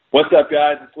What's up,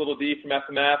 guys? It's Little D from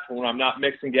FMF. When I'm not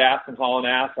mixing gas and hauling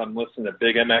ass, I'm listening to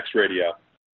Big MX Radio.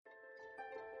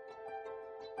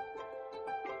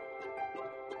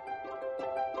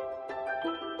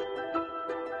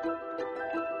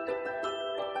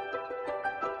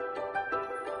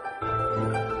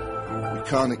 We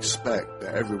can't expect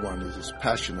that everyone is as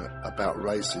passionate about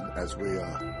racing as we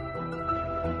are.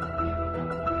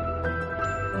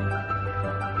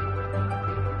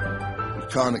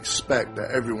 We can't expect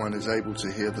that everyone is able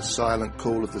to hear the silent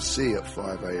call of the sea at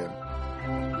 5 a.m.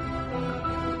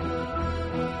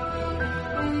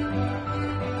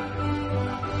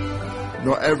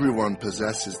 Not everyone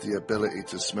possesses the ability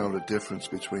to smell the difference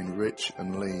between rich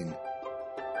and lean.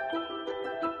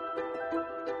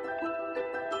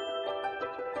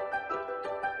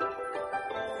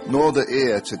 Nor the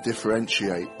ear to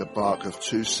differentiate the bark of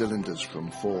 2 cylinders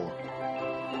from 4.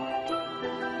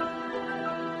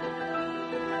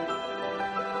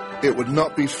 It would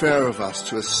not be fair of us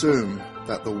to assume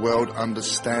that the world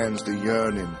understands the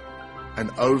yearning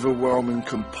and overwhelming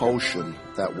compulsion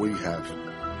that we have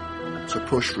to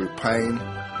push through pain,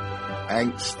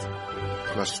 angst,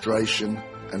 frustration,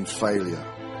 and failure.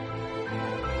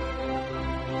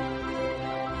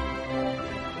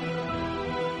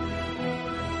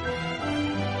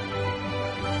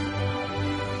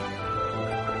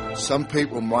 Some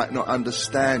people might not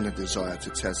understand the desire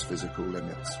to test physical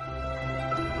limits,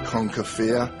 conquer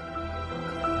fear,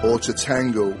 or to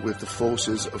tangle with the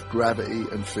forces of gravity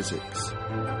and physics.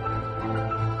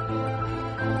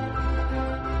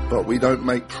 But we don't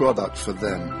make product for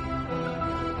them.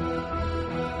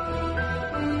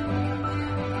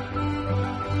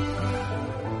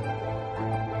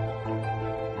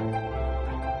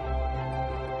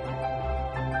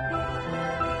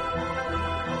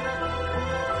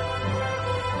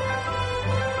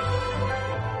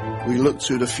 We look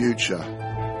to the future,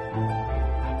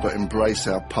 but embrace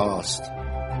our past.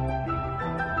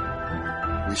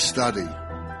 We study.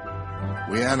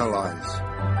 We analyze.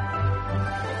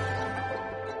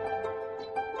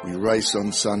 We race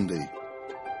on Sunday,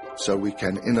 so we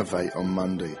can innovate on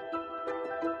Monday.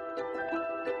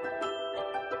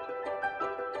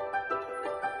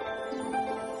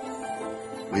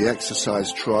 We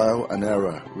exercise trial and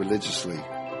error religiously.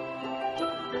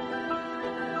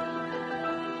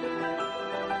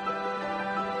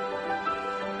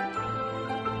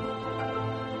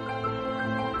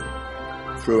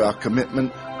 Through our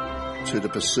commitment to the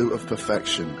pursuit of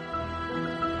perfection,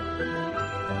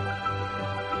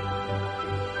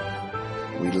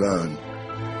 we learn.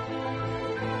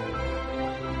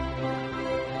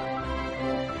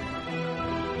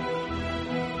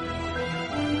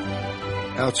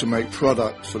 How to make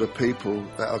product for the people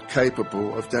that are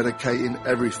capable of dedicating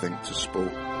everything to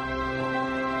sport.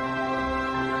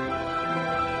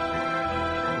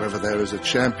 Whether there is a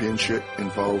championship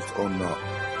involved or not.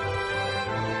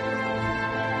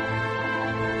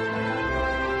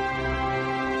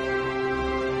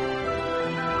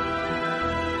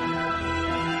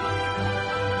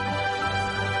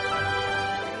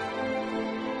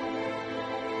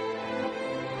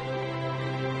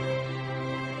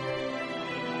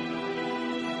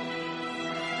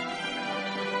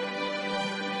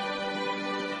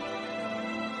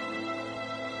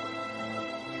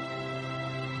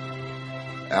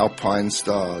 Alpine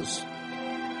Stars.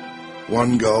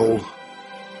 One goal,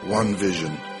 one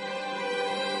vision.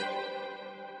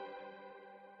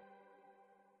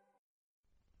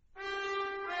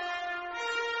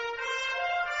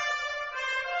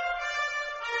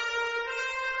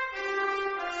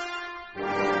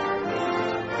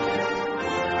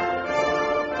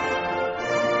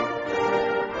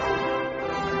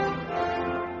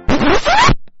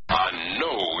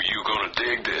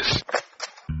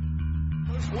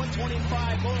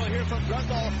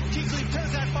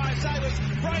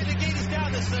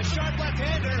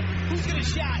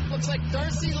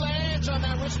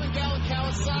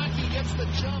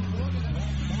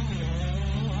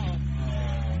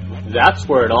 That's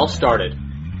where it all started.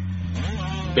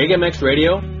 Big MX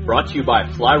Radio, brought to you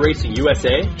by Fly Racing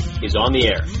USA, is on the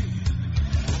air.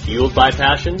 Fueled by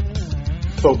passion,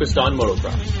 focused on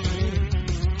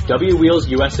motocross. W Wheels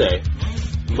USA,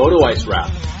 Moto Ice Wrap,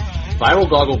 Viral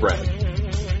Goggle Brand,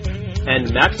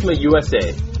 and Maxima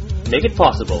USA make it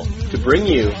possible to bring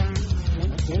you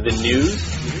the news,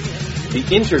 the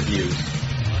interviews,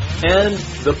 and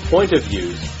the point of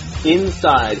views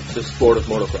inside the sport of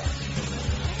motocross.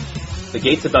 The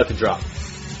gate's about to drop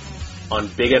on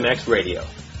Big MX Radio.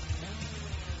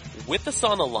 With us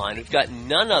on the line, we've got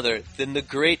none other than the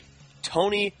great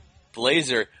Tony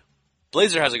Blazer.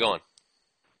 Blazer, how's it going?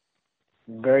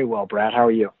 Very well, Brad. How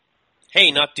are you?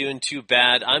 Hey, not doing too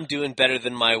bad. I'm doing better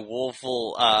than my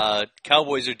woeful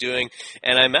Cowboys are doing,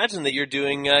 and I imagine that you're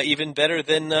doing even better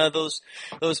than those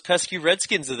pesky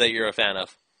Redskins that you're a fan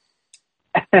of.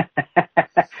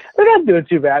 We're not doing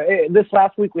too bad. This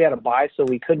last week we had a bye, so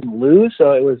we couldn't lose,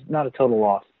 so it was not a total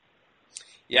loss.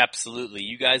 Yeah, absolutely.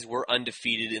 You guys were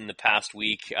undefeated in the past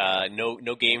week.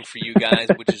 No game for you guys,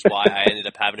 which is why I ended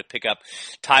up having to pick up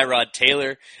Tyrod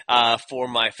Taylor for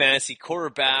my fantasy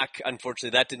quarterback.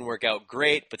 Unfortunately, that didn't work out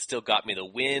great, but still got me the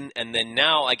win. And then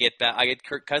now I get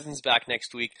Kirk Cousins back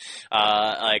next week.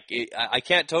 I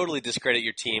can't totally discredit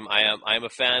your team. I am a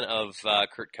fan of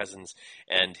Kirk Cousins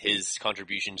and his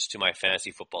contributions to my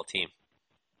fantasy football team.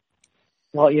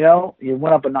 Well, you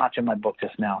went up a notch in my book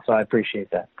just now, so I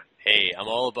appreciate that. Hey, I'm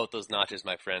all about those notches,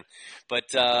 my friend. But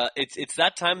it's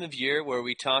that time of year where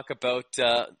we talk about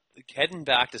heading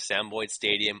back to Sam Boyd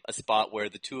Stadium, a spot where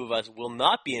the two of us will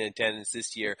not be in attendance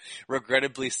this year.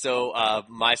 Regrettably so,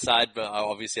 my side,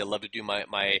 obviously I love to do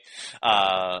my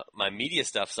media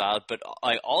stuff side, but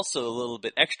I also a little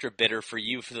bit extra bitter for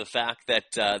you for the fact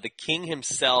that the king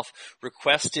himself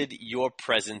requested your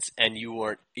presence and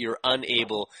you're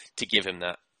unable to give him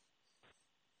that.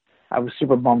 I was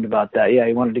super bummed about that. Yeah,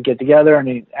 he wanted to get together, and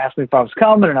he asked me if I was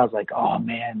coming, and I was like, oh,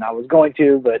 man, I was going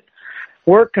to, but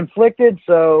work conflicted,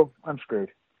 so I'm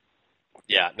screwed.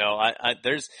 Yeah, no,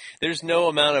 there's no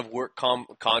amount of work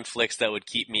conflicts that would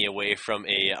keep me away from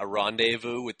a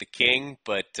rendezvous with the king,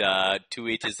 but to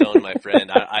each his own, my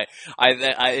friend.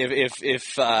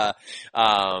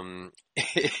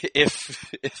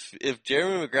 If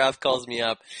Jeremy McGrath calls me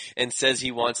up and says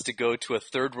he wants to go to a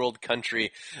third world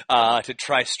country to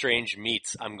try strange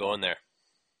meats, I'm going there.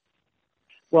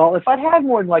 Well, if I'd had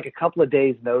more than like a couple of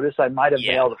days notice, I might have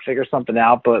been able to figure something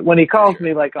out. But when he calls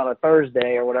me like on a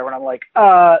Thursday or whatever, and I'm like,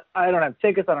 I don't have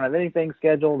tickets, I don't have anything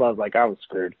scheduled, I was like, I was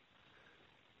screwed.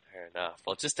 Fair enough.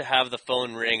 Well, just to have the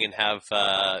phone ring and have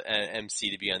an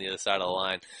MC to be on the other side of the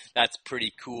line, that's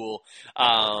pretty cool.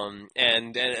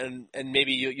 And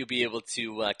maybe you'll be able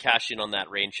to cash in on that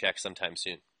rain check sometime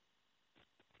soon.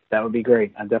 That would be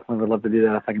great. I definitely would love to do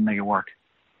that if I can make it work.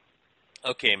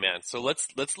 Okay, man. So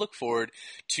let's look forward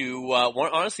to one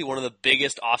of the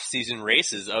biggest off-season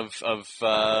races of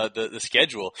the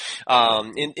schedule.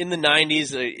 In the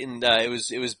 90s,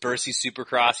 it was Bercy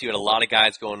Supercross. You had a lot of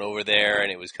guys going over there,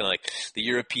 and it was kind of like the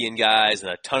European guys,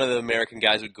 and a ton of the American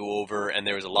guys would go over, and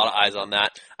there was a lot of eyes on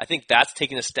that. I think that's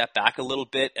taken a step back a little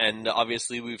bit, and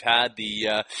obviously we've had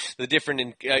the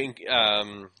different kind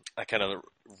of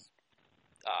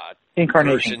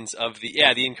incarnations of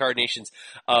the incarnations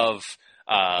of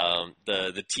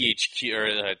the THQ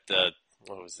or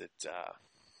what was it?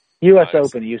 U.S.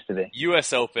 Open used to be.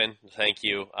 U.S. Open, thank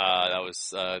you. That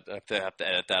was I have to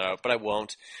edit that out, but I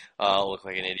won't. I'll look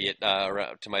like an idiot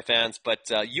to my fans. But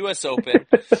U.S. Open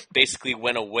basically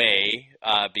went away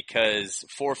because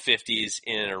 450s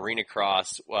in an arena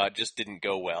cross just didn't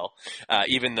go well.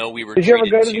 Even though we were. Did you ever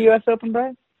go to the U.S. Open,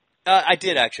 Brian? I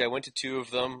did, actually. I went to two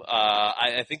of them.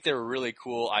 I think they were really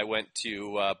cool. I went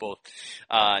to both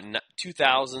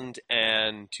 2000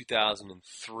 and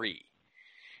 2003.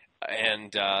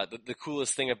 And the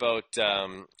coolest thing about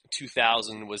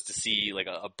 2000 was to see like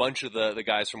a bunch of the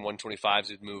guys from 125s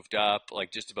who'd moved up,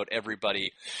 like just about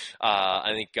everybody.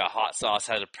 I think Hot Sauce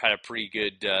had a pretty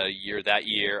good year that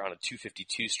year on a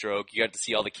 252 stroke. You got to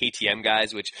see all the KTM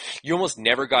guys, which you almost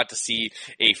never got to see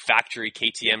a factory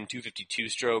KTM 252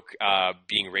 stroke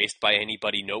being raced by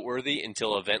anybody noteworthy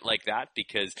until an event like that,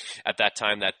 because at that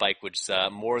time that bike was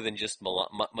more than just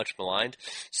much maligned.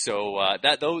 So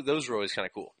those were always kind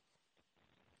of cool.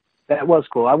 That was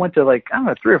cool. I went to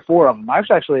 3 or 4 of them. I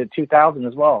was actually at 2000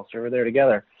 as well, so we were there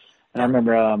together. And I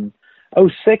remember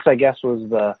 06, I guess, was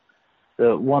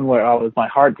the one where my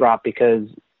heart dropped because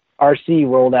RC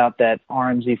rolled out that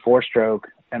RMZ 4-stroke,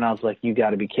 and I was like, you got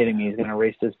to be kidding me. He's going to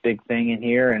race this big thing in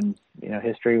here, and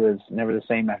history was never the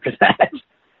same after that.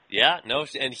 Yeah, no,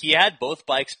 and he had both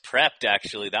bikes prepped,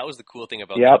 actually. That was the cool thing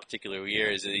about that particular year,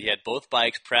 is that he had both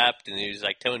bikes prepped, and he was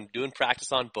like doing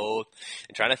practice on both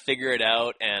and trying to figure it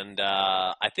out. And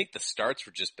I think the starts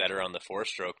were just better on the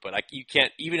 4-stroke, but you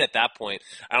can't, even at that point,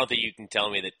 I don't think you can tell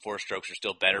me that 4-strokes are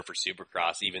still better for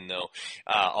Supercross, even though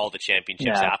all the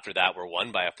championships after that were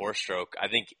won by a 4-stroke. I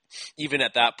think even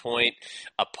at that point,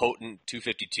 a potent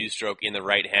 252-stroke in the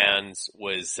right hands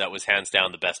was hands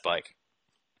down the best bike.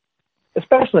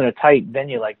 Especially in a tight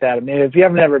venue like that. I mean, if you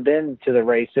haven't ever been to the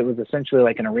race, it was essentially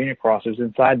like an arena cross. It was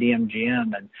inside the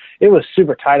MGM, and it was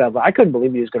super tight. I couldn't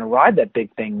believe he was going to ride that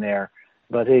big thing there,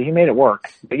 but he made it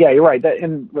work. But yeah, you're right.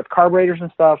 And with carburetors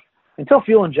and stuff, until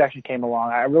fuel injection came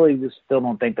along, I really just still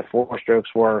don't think the 4-strokes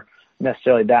were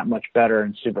necessarily that much better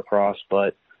in Supercross, but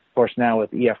of course now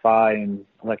with EFI and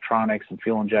electronics and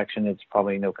fuel injection, it's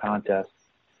probably no contest.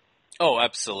 Oh,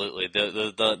 absolutely.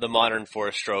 The modern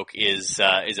four-stroke is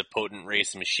a potent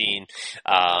race machine,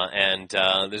 and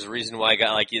there's a reason why a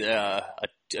guy like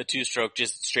a two-stroke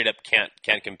just straight up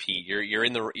can't compete.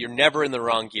 You're never in the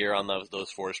wrong gear on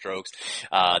those four strokes.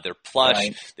 They're plush.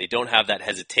 Right. They don't have that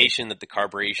hesitation that the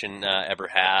carburation ever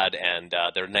had, and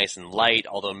they're nice and light.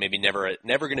 Although maybe never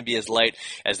going to be as light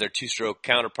as their two-stroke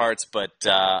counterparts, but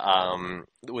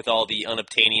with all the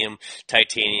unobtainium,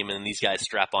 titanium, and these guys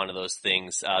strap onto those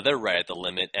things, they're right at the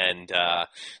limit, and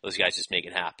those guys just make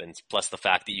it happen. Plus the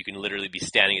fact that you can literally be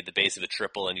standing at the base of a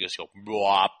triple and you just go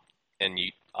whop, and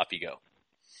off you go.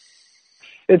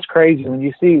 It's crazy when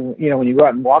you see, when you go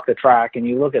out and walk the track and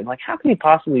you look at, like, how can you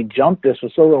possibly jump this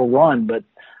with so little run? But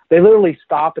they literally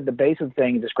stop at the base of the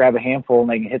thing and just grab a handful and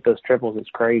they can hit those triples. It's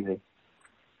crazy.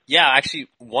 Yeah, actually,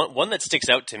 one that sticks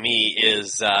out to me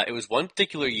is it was one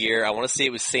particular year, I want to say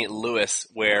it was St. Louis,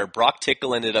 where Brock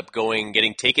Tickle ended up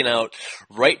getting taken out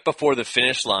right before the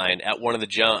finish line at one of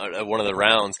the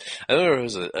rounds. I don't know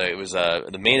if it was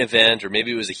the main event or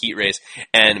maybe it was a heat race,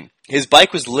 and his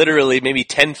bike was literally maybe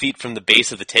 10 feet from the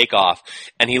base of the takeoff,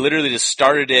 and he literally just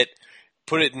started it,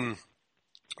 put it in,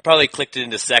 probably clicked it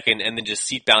into second, and then just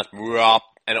seat bounced,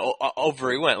 and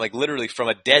over he went, like literally from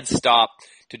a dead stop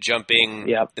to jumping.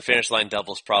 Yep. The finish line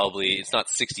double's probably, it's not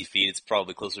 60 feet, it's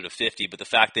probably closer to 50, but the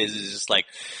fact is just like,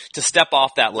 to step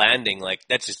off that landing, like,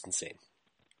 that's just insane.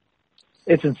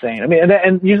 It's insane. I mean,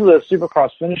 and usually those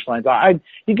Supercross finish lines,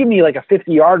 you give me like a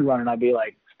 50-yard run and I'd be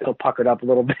like still puckered up a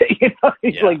little bit.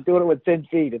 He's like doing it with 10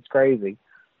 feet. It's crazy.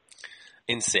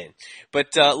 Insane.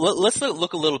 But let's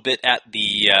look a little bit at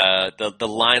the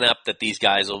lineup that these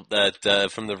guys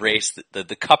from the race,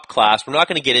 the Cup class. We're not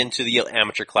going to get into the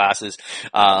amateur classes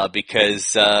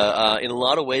because in a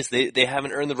lot of ways they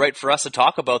haven't earned the right for us to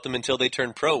talk about them until they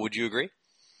turn pro. Would you agree?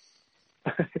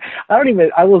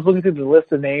 I was looking through the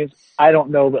list of names. I don't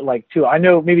know, but like two. I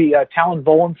know maybe Talon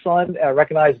Boland's son. I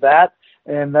recognize that,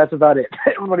 and that's about it.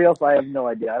 Everybody else, I have no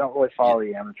idea. I don't really follow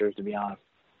the amateurs, to be honest.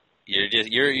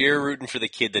 You're rooting for the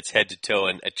kid that's head to toe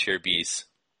at Cherbees.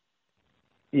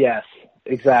 Yes,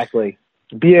 exactly.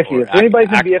 BFE. If anybody's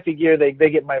in BFE gear, they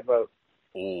get my vote.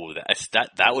 Oh,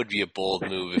 that would be a bold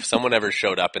move if someone ever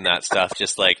showed up in that stuff.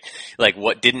 Just like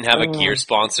what didn't have a gear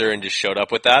sponsor and just showed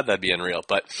up with that. That'd be unreal.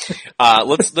 But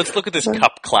let's look at this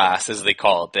Cup class, as they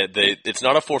call it. It's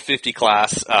not a 450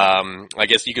 class. I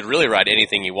guess you could really ride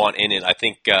anything you want in it. I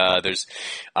think there's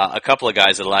a couple of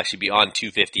guys that'll actually be on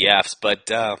 250Fs,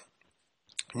 but.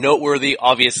 Noteworthy,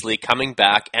 obviously, coming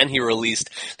back, and they released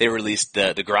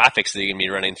the graphics that you're going to be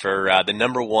running for the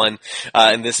number one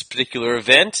in this particular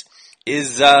event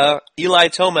is Eli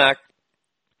Tomac.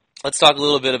 Let's talk a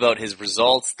little bit about his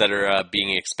results that are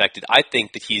being expected. I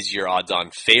think that he's your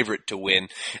odds-on favorite to win,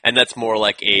 and that's more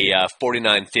like a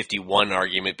 49-51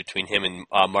 argument between him and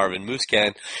Marvin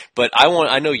Musquin. But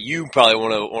I know you probably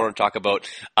want to talk about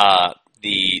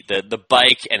the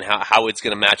bike and how it's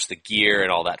going to match the gear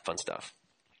and all that fun stuff.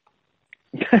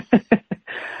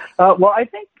 Well, I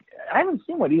haven't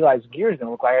seen what Eli's gear is going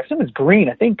to look like. I assume it's green.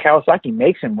 I think Kawasaki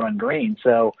makes him run green,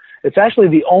 so it's actually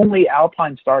the only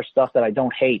Alpine Star stuff that I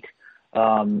don't hate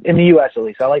in the U.S. at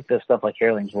least. I like the stuff like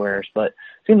Herlings wears, but it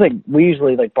seems like we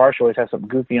usually, like Barcia always has something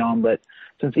goofy on, but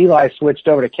since Eli switched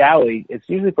over to Cowie, it's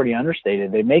usually pretty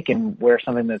understated. They make him wear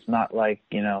something that's not like,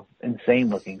 insane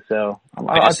looking, so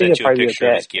I just sent you a picture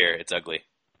of his gear. It's ugly.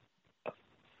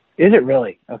 Is it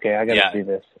really? Okay, I gotta see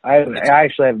this. I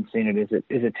actually haven't seen it.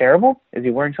 Is it terrible? Is he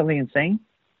wearing something insane?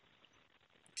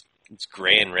 It's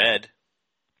gray and red.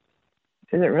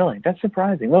 Is it really? That's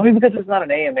surprising. Well, maybe because it's not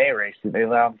an AMA race, they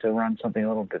allow him to run something a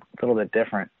little bit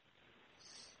different.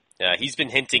 Yeah, he's been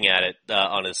hinting at it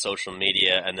on his social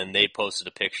media, and then they posted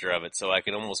a picture of it, so I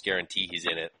can almost guarantee he's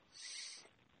in it.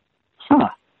 Huh.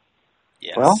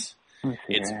 Yes. Well.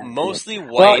 It's mostly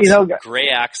white, gray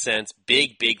accents,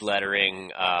 big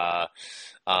lettering,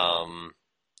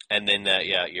 and then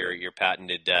your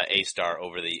patented A-star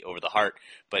over the heart.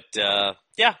 But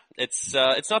it's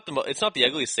not the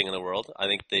ugliest thing in the world. I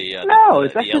think the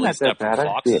LED stuff from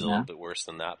Fox is a little bit worse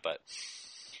than that. But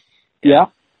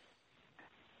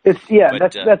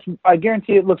that's I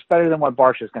guarantee it looks better than what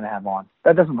Barcia's going to have on.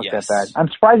 That doesn't look that bad. I'm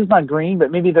surprised it's not green,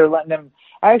 but maybe they're letting them.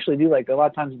 I actually do like a lot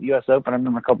of times at the U.S. Open. I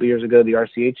remember a couple of years ago the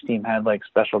RCH team had like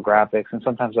special graphics, and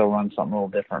sometimes they'll run something a little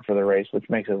different for the race, which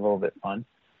makes it a little bit fun.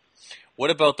 What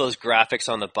about those graphics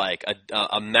on the bike?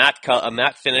 A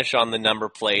matte finish on the number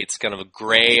plates, kind of a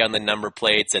gray on the number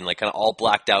plates, and like kind of all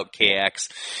blacked out KX.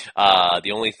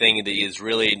 The only thing that is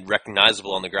really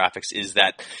recognizable on the graphics is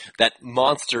that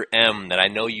Monster M that I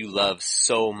know you love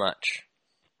so much.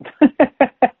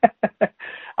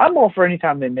 I'm all for any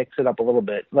time they mix it up a little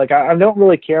bit. Like I don't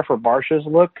really care for Barcia's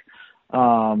look,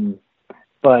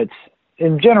 but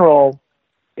in general,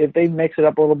 if they mix it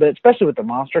up a little bit, especially with the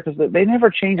Monster, because they never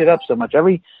change it up so much.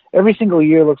 Every single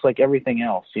year looks like everything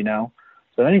else, you know.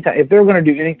 So anytime if they're going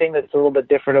to do anything that's a little bit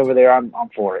different over there, I'm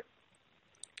for it.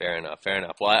 Fair enough.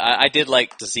 Well, I did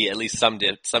like to see at least some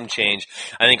change.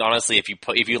 I think honestly, if you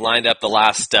lined up the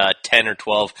last 10 or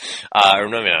 12, or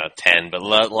maybe not 10, but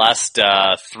last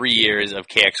 3 years of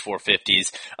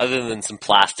KX450s, other than some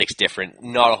plastics different,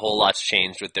 not a whole lot's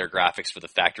changed with their graphics for the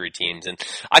factory teams. And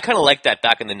I kind of like that.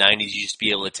 Back in the 90s, you used to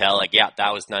be able to tell, like, yeah,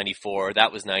 that was 94,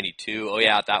 that was 92, oh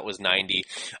yeah, that was 90.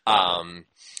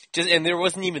 And there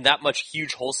wasn't even that much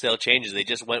huge wholesale changes. They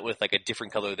just went with like a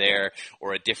different color there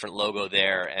or a different logo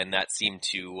there, and that seemed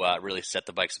to really set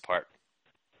the bikes apart.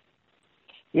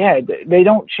 Yeah, they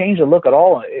don't change the look at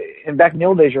all. And back in the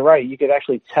old days, you're right. You could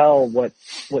actually tell what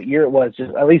year it was.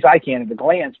 Just, at least I can at a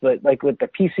glance. But like with the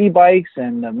PC bikes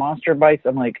and the Monster bikes,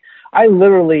 I'm like, I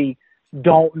literally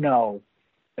don't know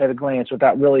at a glance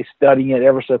without really studying it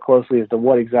ever so closely as to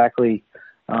what exactly,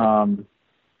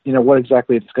 what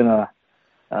exactly it's gonna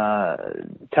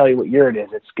tell you what year it is.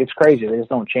 It's crazy. They just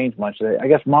don't change much. I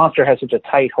guess Monster has such a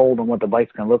tight hold on what the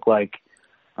bike's going to look like.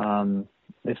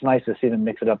 It's nice to see them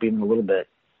mix it up even a little bit.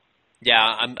 Yeah,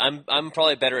 I'm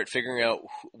probably better at figuring out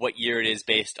what year it is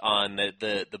based on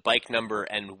the bike number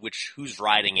and who's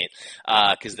riding it,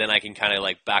 because then I can kind of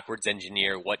like backwards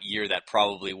engineer what year that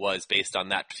probably was based on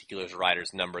that particular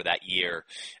rider's number that year,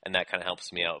 and that kind of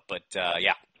helps me out. But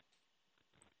yeah.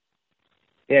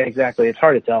 Yeah, exactly. It's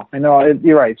hard to tell. I know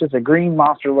you're right. It's just a green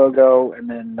Monster logo and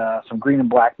then some green and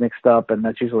black mixed up, and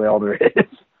that's usually all there is.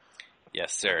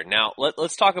 Yes, sir. Now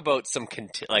let's talk about some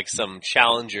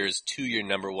challengers to your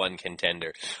number one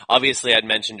contender. Obviously, I'd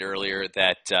mentioned earlier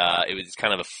that it was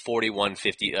kind of a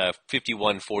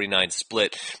 51-49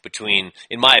 split between,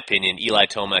 in my opinion, Eli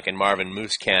Tomac and Marvin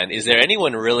Musquin. Is there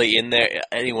anyone really in there?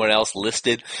 Anyone else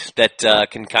listed that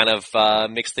can kind of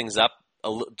mix things up?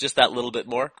 Just that little bit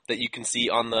more that you can see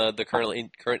on the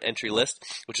current entry list,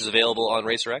 which is available on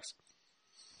RacerX?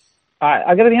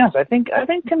 I got to be honest. I think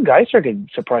Tim Geiser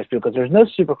could surprise people because there's no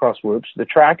Supercross whoops. The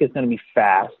track is going to be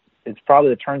fast. The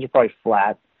turns are probably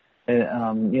flat.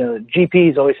 And,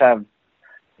 GPs always have,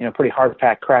 pretty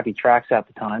hard-packed, crappy tracks at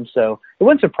the time. So it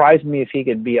wouldn't surprise me if he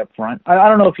could be up front. I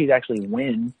don't know if he'd actually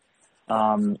win.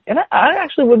 And I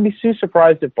actually wouldn't be too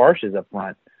surprised if Barcia is up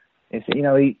front.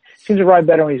 He seems to ride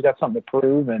better when he's got something to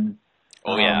prove, and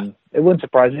it wouldn't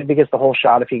surprise me if he gets the whole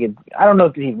shot. If he could, I don't know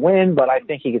if he'd win, but I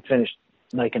think he could finish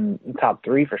like in top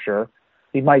three for sure.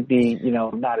 He might be,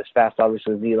 not as fast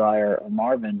obviously as Eli or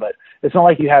Marvin, but it's not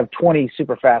like you have 20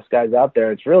 super fast guys out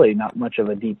there. It's really not much of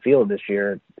a deep field this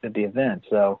year at the event.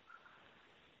 So.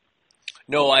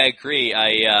 No, I agree.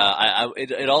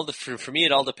 For me,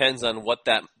 it all depends on what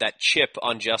that chip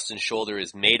on Justin's shoulder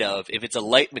is made of. If it's a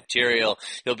light material,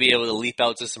 he'll be able to leap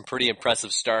out to some pretty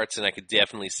impressive starts, and I could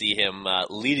definitely see him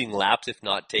leading laps, if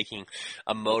not taking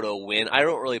a moto win. I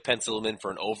don't really pencil him in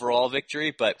for an overall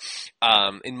victory, but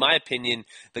in my opinion,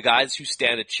 the guys who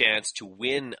stand a chance to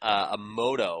win a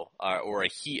moto or a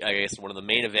heat, I guess one of the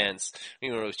main events, I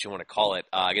don't know what you want to call it.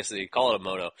 I guess they call it a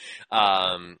moto.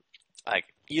 Like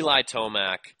Eli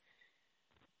Tomac,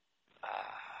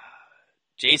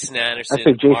 Jason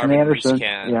Anderson, Marvin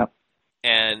Musquin, yep.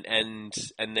 and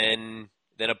then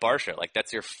a Barcia. Like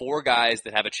that's your four guys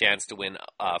that have a chance to win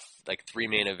like three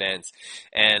main events.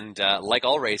 And like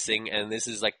all racing, and this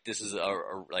is a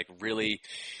really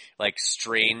like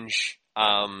strange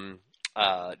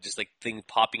just like thing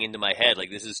popping into my head. Like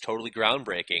this is totally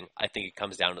groundbreaking. I think it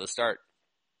comes down to the start.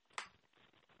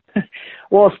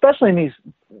 Well, especially in these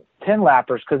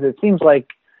 10-lappers, because it seems like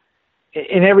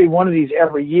in every one of these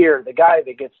every year, the guy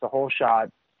that gets the whole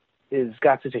shot is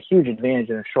got such a huge advantage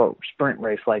in a short sprint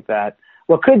race like that.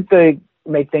 What could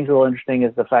make things a little interesting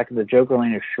is the fact that the Joker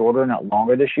lane is shorter, not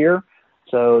longer this year.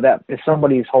 So that if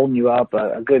somebody's holding you up,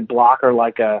 a good blocker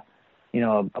like a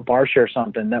Barcia or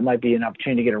something, that might be an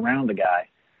opportunity to get around the guy.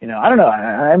 I don't know.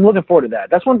 I'm looking forward to that.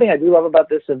 That's one thing I do love about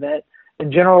this event.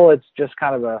 In general, it's just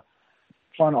kind of a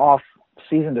fun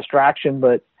off-season distraction,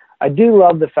 but I do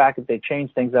love the fact that they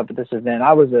changed things up at this event.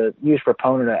 I was a huge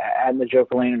proponent of adding the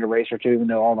Joker lane into Racer 2, even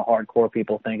though all the hardcore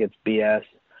people think it's BS.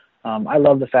 I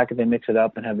love the fact that they mix it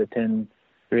up and have the 10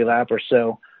 3-lappers.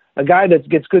 So a guy that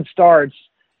gets good starts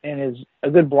and is a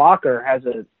good blocker has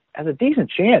a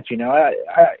decent chance. You know,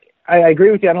 I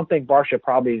agree with you. I don't think Barcia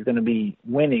probably is going to be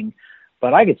winning,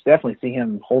 but I could definitely see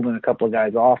him holding a couple of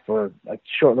guys off for a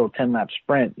short little 10-lap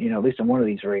sprint, you know, at least in one of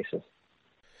these races.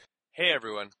 Hey,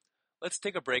 everyone. Let's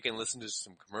take a break and listen to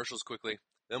some commercials quickly.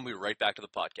 Then we'll be right back to the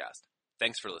podcast.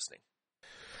 Thanks for listening.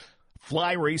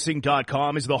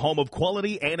 FlyRacing.com is the home of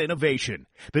quality and innovation.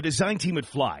 The design team at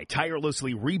Fly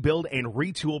tirelessly rebuild and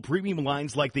retool premium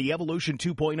lines like the Evolution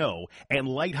 2.0 and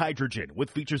Light Hydrogen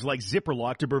with features like Zipper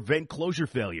Lock to prevent closure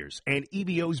failures and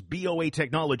EVO's BOA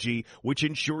technology, which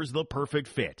ensures the perfect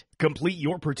fit. Complete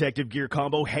your protective gear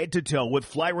combo head to toe with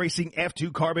Fly Racing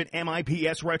F2 Carbon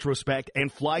MIPS Retrospect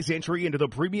and Fly's entry into the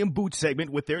premium boot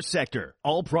segment with their Sector.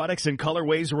 All products and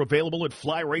colorways are available at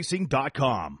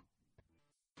FlyRacing.com.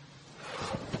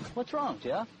 What's wrong,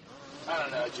 Jeff? I don't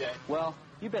know, Jay. Well,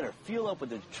 you better fuel up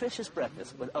with a nutritious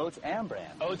breakfast with oats and bran.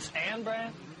 Oats and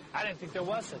bran? I didn't think there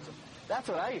was such a thing. That's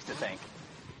what I used to think.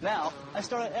 Now, I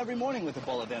start out every morning with a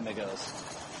bowl of Amigos.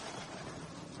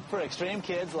 For extreme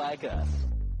kids like us.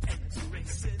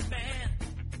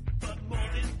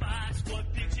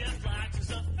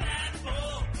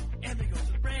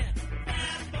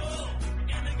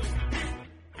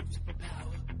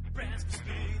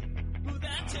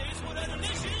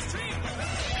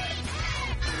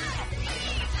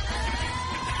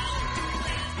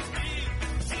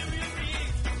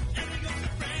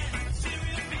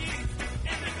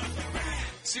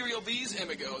 Cereal B's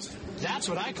Amigos. That's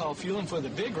what I call fueling for the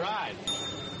big ride.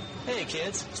 Hey,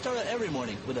 kids, start out every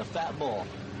morning with a fat bowl.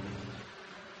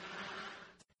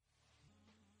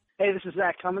 Hey, this is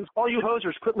Zach Cummins. All you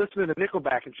hosers, quit listening to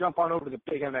Nickelback and jump on over to the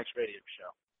Big MX Radio Show.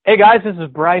 Hey guys, this is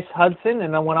Bryce Hudson,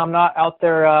 and when I'm not out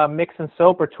there mixing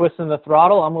soap or twisting the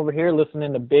throttle, I'm over here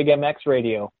listening to Big MX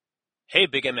Radio. Hey,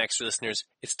 Big MX listeners,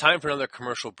 it's time for another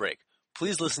commercial break.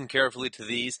 Please listen carefully to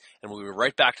these, and we'll be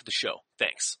right back to the show.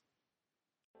 Thanks.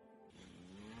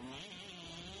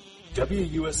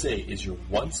 WUSA is your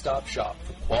one-stop shop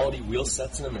for quality wheel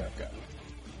sets in America.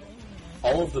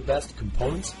 All of the best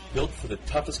components built for the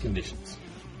toughest conditions.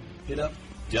 Hit up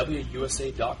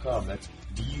WUSA.com, that's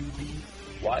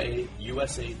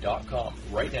DUBYAUSA.com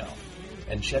right now,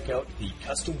 and check out the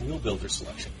custom wheel builder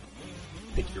selection.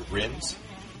 Pick your rims,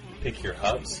 pick your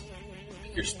hubs,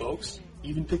 pick your spokes,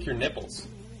 even pick your nipples,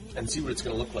 and see what it's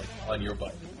going to look like on your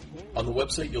bike. On the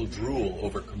website, you'll drool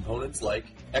over components like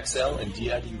XL and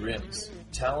DID rims,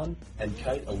 Talon and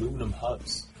Kite aluminum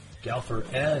hubs, Galfer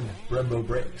and Brembo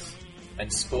brakes,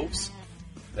 and spokes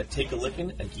that take a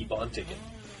licking and keep on ticking.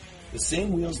 The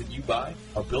same wheels that you buy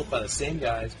are built by the same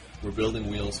guys we're building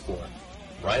wheels for.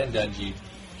 Ryan Dungey,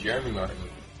 Jeremy Martin,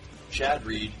 Chad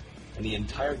Reed, and the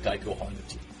entire Geico Honda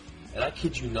team. And I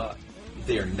kid you not,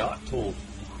 they are not told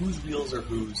whose wheels are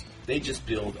whose, they just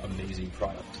build amazing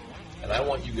product. And I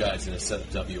want you guys in a set of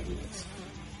W wheels.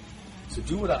 So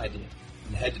do what I did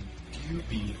and head to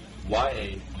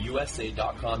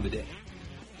WYAUSA.com today.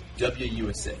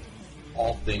 WUSA,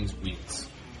 all things wheels.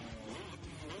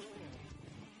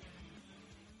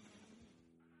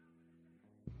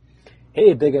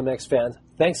 Hey, Big MX fans.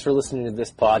 Thanks for listening to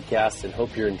this podcast and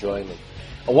hope you're enjoying it.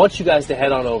 I want you guys to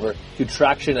head on over to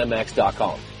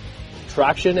TractionMX.com.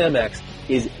 Traction MX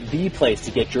is the place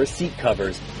to get your seat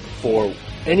covers for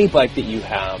any bike that you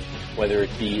have, whether it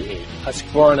be a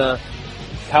Husqvarna,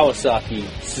 Kawasaki,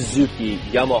 Suzuki,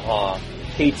 Yamaha,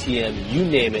 KTM, you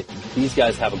name it. These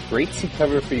guys have a great seat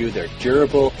cover for you. They're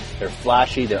durable, they're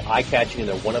flashy, they're eye-catching, and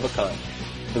they're one of a kind.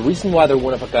 The reason why they're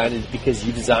one of a kind is because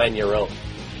you design your own.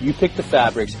 You pick the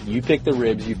fabrics, you pick the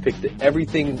ribs, you pick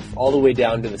everything all the way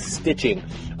down to the stitching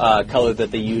color that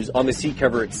they use on the seat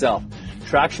cover itself.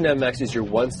 Traction MX is your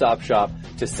one-stop shop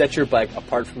to set your bike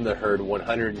apart from the herd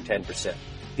 110%.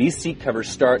 These seat covers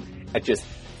start at just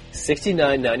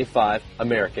 $69.95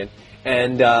 American,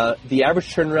 and the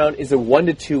average turnaround is 1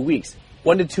 to 2 weeks.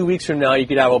 1 to 2 weeks from now, you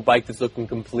could have a bike that's looking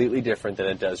completely different than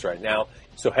it does right now.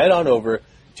 So head on over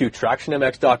to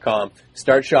TractionMX.com,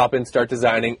 start shopping, start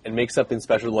designing, and make something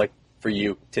special like for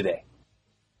you today.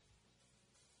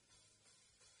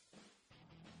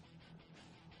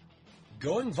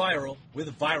 Going viral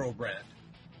with Viral Brand.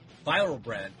 Viral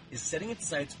Brand is setting its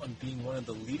sights on being one of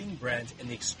the leading brands in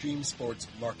the extreme sports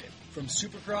market, from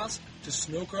supercross to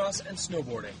snowcross and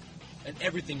snowboarding, and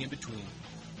everything in between.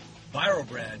 Viral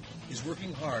Brand is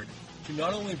working hard to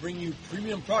not only bring you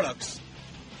premium products,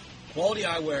 quality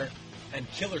eyewear, and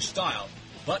killer style,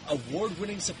 but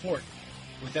award-winning support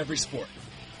with every sport.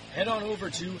 Head on over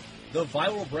to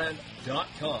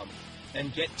theviralbrand.com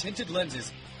and get tinted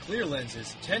lenses, clear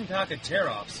lenses, 10-pack of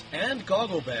tear-offs, and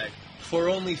goggle bag for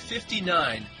only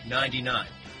 $59.99.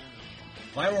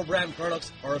 Viral brand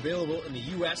products are available in the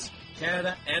US,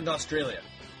 Canada, and Australia,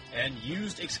 and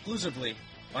used exclusively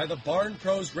by the Barn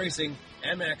Pros Racing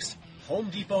MX Home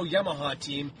Depot Yamaha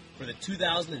team for the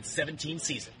 2017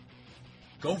 season.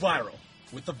 Go viral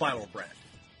with the Viral brand.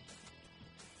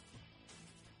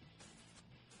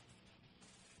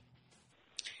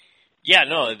 Yeah,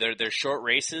 no, they're short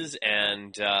races,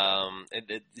 and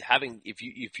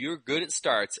if you're good at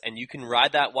starts and you can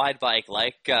ride that wide bike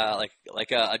like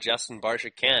a Justin Barcia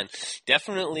can,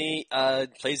 definitely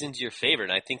plays into your favor.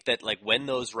 And I think that like when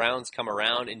those rounds come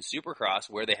around in Supercross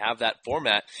where they have that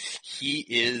format, he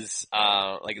is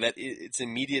like that. It's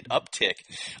immediate uptick.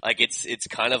 Like it's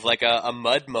kind of like a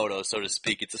mud moto, so to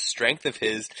speak. It's a strength of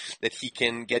his that he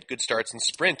can get good starts in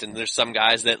sprint. And there's some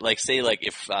guys that like say like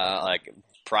if like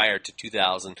prior to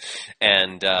 2000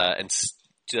 and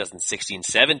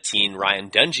 2016-17, Ryan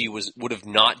Dungey would have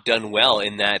not done well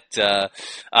in that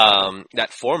that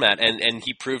format, and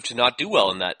he proved to not do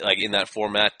well in that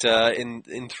format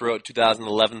in throughout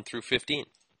 2011 through 15.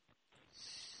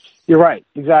 You're right,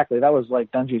 exactly. That was like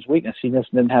Dungey's weakness. He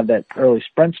just didn't have that early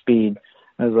sprint speed.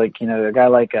 It was like, a guy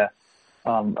like a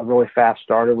really fast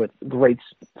starter with great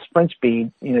sprint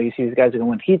speed. You see these guys are going to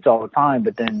win heats all the time,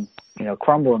 but then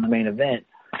crumble in the main event.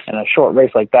 And a short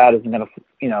race like that isn't going to,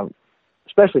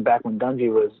 especially back when Dungey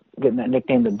was getting that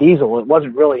nickname, the Diesel, it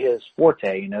wasn't really his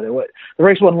forte. The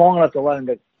race wasn't long enough to let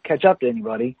him catch up to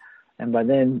anybody. And by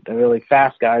then, the really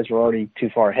fast guys were already too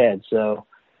far ahead. So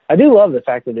I do love the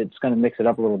fact that it's going to mix it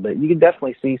up a little bit. You can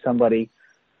definitely see somebody,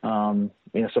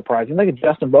 surprising. Like a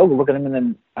Justin Bogle, look at him, and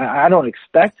then I don't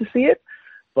expect to see it.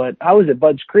 But I was at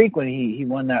Budds Creek when he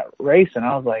won that race, and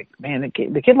I was like, man,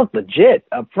 the kid looked legit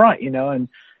up front, and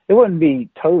it wouldn't be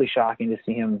totally shocking to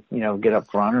see him, get up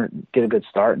front or get a good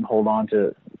start and hold on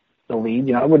to the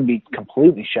lead. I wouldn't be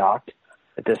completely shocked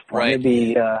at this point. Right. It'd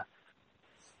be,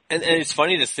 And it's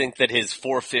funny to think that his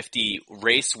 450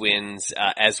 race wins,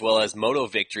 as well as moto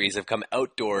victories, have come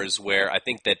outdoors, where I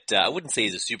think that I wouldn't say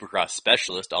he's a Supercross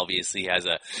specialist. Obviously, he has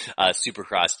a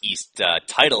Supercross East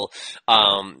title,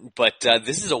 but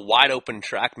this is a wide open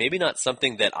track. Maybe not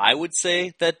something that I would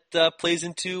say that plays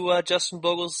into Justin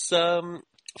Bogle's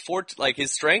like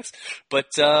his strengths,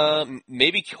 but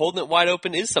maybe holding it wide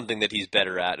open is something that he's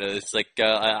better at. It's like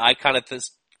I kind of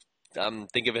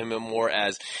think of him more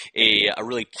as a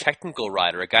really technical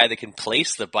rider, a guy that can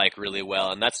place the bike really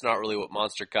well, and that's not really what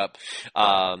Monster Cup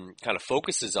kind of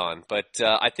focuses on. But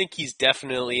I think he's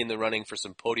definitely in the running for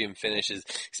some podium finishes,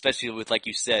 especially with, like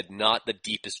you said, not the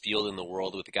deepest field in the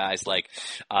world, with guys like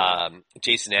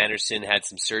Jason Anderson had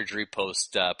some surgery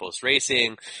post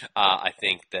racing. I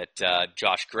think that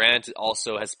Josh Grant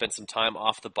also has spent some time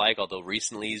off the bike, although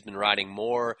recently he's been riding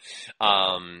more.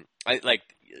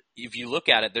 If you look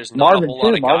at it, there's not Marvin a whole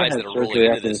lot of Marvin guys that are rolling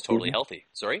into this totally healthy.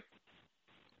 Sorry?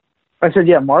 I said,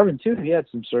 yeah, Marvin, too. He had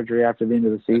some surgery after the end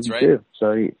of the season, too.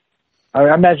 So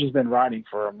I imagine he's been riding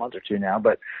for a month or two now.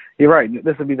 But you're right.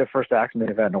 This will be the first accident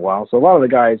they've had in a while. So a lot of the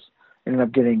guys ended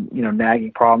up getting,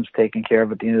 nagging problems taken care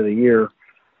of at the end of the year.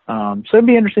 So it'd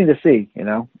be interesting to see,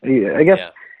 I guess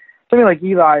something like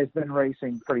Eli has been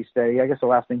racing pretty steady. I guess the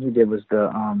last thing he did was the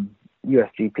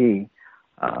USGP.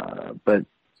 But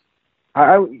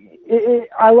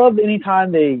I love any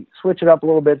time they switch it up a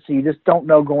little bit, so you just don't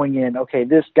know going in, okay,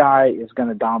 this guy is going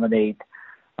to dominate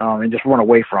and just run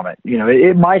away from it.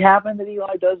 It might happen that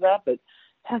Eli does that, but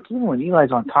heck, even when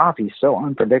Eli's on top, he's so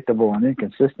unpredictable and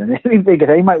inconsistent. He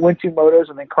might win two motos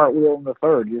and then cartwheel in the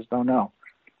third. You just don't know.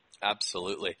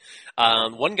 Absolutely.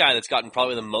 One guy that's gotten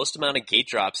probably the most amount of gate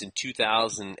drops in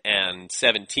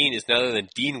 2017 is none other than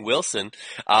Dean Wilson,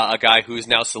 a guy who's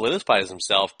now solidified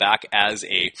himself back as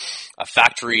a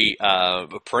factory,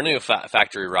 perennial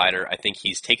factory rider. I think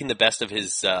he's taken the best of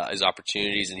his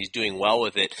opportunities, and he's doing well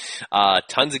with it.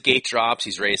 Tons of gate drops.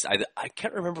 He's raced. I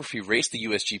can't remember if he raced the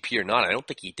USGP or not. I don't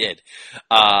think he did.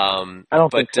 I don't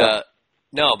think so.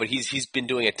 No, but he's been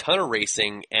doing a ton of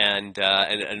racing and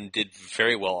did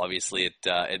very well, obviously,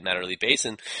 at Matterley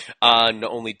Basin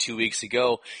only 2 weeks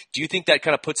ago. Do you think that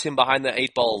kind of puts him behind the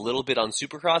eight ball a little bit on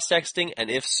Supercross texting?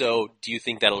 And if so, do you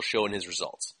think that'll show in his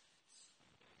results?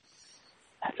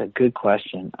 That's a good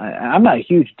question. I'm not a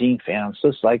huge Dean fan. I'm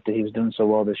so psyched that he was doing so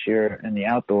well this year in the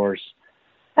outdoors.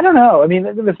 I don't know. I mean,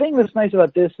 the thing that's nice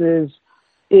about this is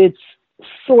it's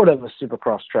sort of a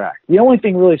Supercross track. The only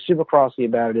thing really Supercrossy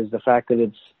about it is the fact that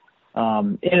it's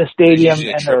in a stadium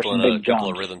and there are some big jumps. A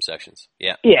couple of rhythm sections.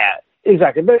 Yeah. Yeah,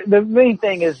 exactly. The main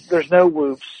thing is there's no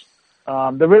whoops.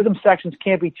 The rhythm sections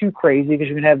can't be too crazy because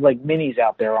you can have like minis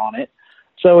out there on it.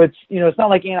 So it's it's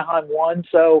not like Anaheim 1.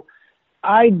 So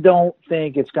I don't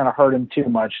think it's going to hurt him too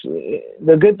much.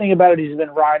 The good thing about it, he's been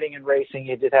riding and racing.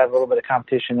 He did have a little bit of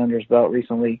competition under his belt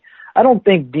recently. I don't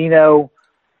think Dino,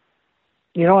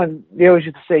 and they always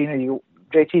used to say,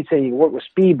 JT'd say you work with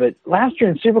speed, but last year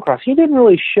in Supercross, he didn't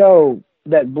really show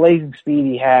that blazing speed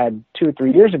he had 2 or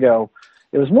 3 years ago.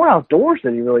 It was more outdoors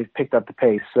that he really picked up the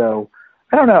pace. So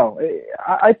I don't know.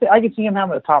 I could see him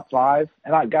having a top 5,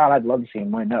 and I'd love to see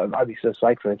him win. No, I'd be so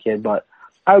psyched for the kid, but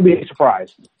I would be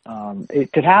surprised.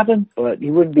 It could happen, but I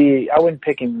wouldn't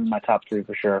pick him in my top 3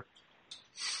 for sure.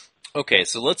 Okay,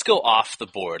 so let's go off the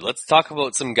board. Let's talk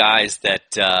about some guys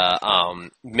that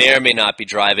may or may not be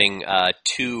driving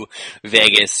to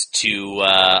Vegas to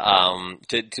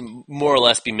more or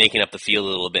less be making up the field a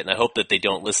little bit. And I hope that they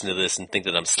don't listen to this and think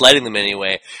that I'm slighting them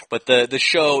anyway. But the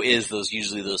show is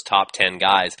usually those top 10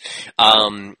 guys.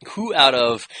 Who out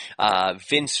of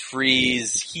Vince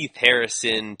Freeze, Heath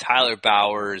Harrison, Tyler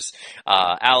Bowers,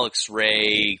 Alex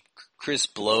Ray, Chris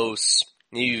Blose,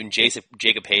 even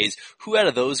Jacob Hayes, who out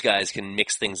of those guys can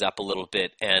mix things up a little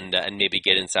bit and maybe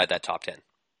get inside that top 10?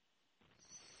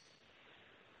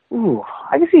 Ooh,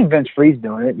 I can see Vince Freeze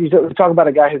doing it. You talk about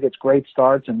a guy who gets great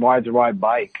starts and rides a wide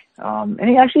bike. And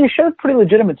he actually showed pretty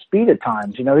legitimate speed at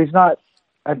times. He's not,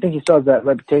 I think he still has that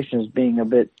reputation as being a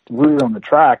bit rude on the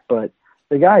track, but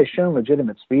the guy has shown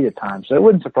legitimate speed at times. So it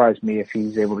wouldn't surprise me if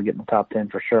he's able to get in the top 10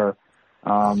 for sure.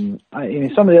 Some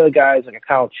of the other guys like a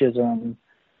Kyle Chisholm,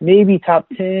 maybe top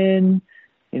 10.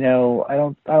 I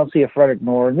don't see a Frederick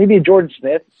Nord. Maybe a Jordan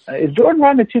Smith. Is Jordan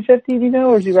riding a 250,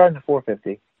 or is he riding a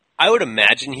 450? I would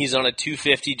imagine he's on a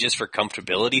 250 just for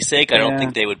comfortability's sake. I don't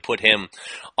think they would put him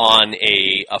on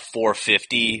a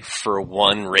 450 for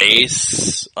one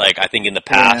race. Like, I think in the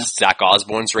past, Zach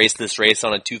Osborne's raced this race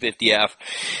on a 250F.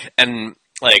 And,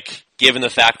 given the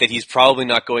fact that he's probably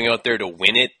not going out there to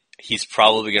win it, he's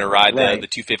probably going to ride the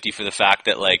 250 for the fact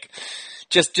that,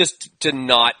 just to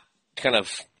not kind of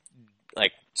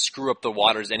screw up the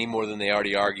waters any more than they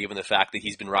already are, given the fact that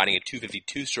he's been riding a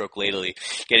 252 stroke lately,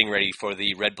 getting ready for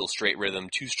the Red Bull Straight Rhythm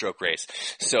 2-stroke race.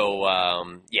 So,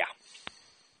 yeah.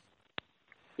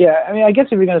 Yeah, I mean, I guess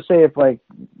if you're going to say if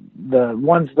the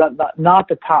ones not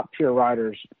the top tier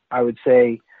riders, I would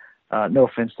say, no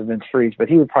offense to Vince Freeze, but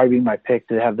he would probably be my pick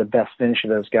to have the best finish of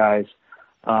those guys.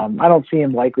 I don't see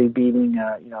him likely beating,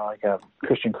 like a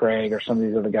Christian Craig or some of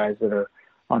these other guys that are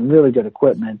on really good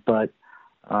equipment, but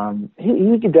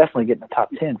he could definitely get in the top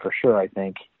 10 for sure, I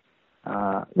think.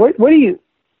 What do you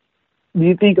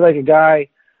think, like a guy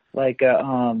like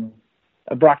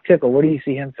a Brock Tickle, where do you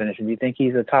see him finishing? Do you think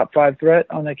he's a top 5 threat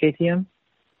on the KTM?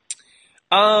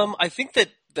 I think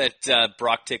that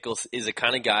Brock Tickle is the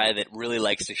kind of guy that really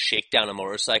likes to shake down a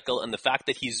motorcycle, and the fact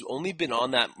that he's only been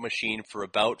on that machine for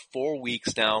about 4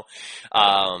 weeks now,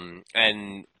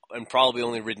 and probably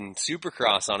only ridden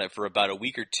Supercross on it for about a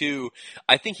week or two,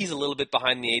 I think he's a little bit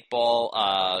behind the 8 ball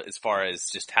as far as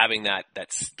just having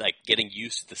that's getting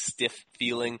used to the stiff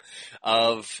feeling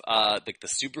of the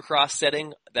Supercross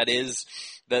setting that is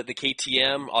the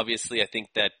KTM. Obviously, I think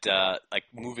that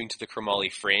moving to the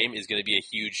chromoly frame is going to be a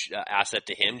huge asset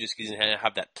to him, just because he's going to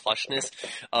have that plushness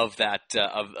of that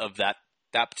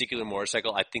that particular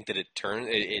motorcycle. I think that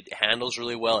it handles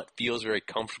really well. It feels very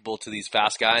comfortable to these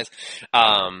fast guys.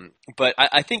 But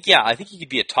I think he could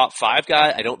be a top 5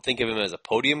 guy. I don't think of him as a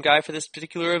podium guy for this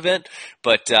particular event,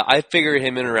 but I figure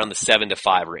him in around the 7 to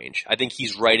 5 range. I think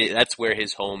he's right. That's where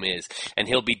his home is, and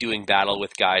he'll be doing battle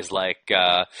with guys like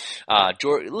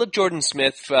Jordan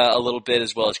Smith a little bit,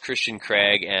 as well as Christian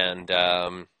Craig and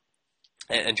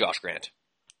Josh Grant.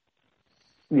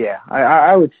 Yeah,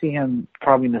 I would see him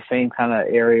probably in the same kind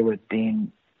of area with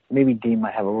Dean. Maybe Dean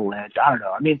might have a little edge. I don't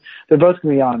know. I mean, they're both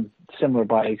going to be on similar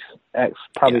bikes,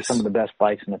 probably some of the best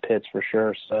bikes in the pits for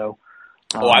sure. So,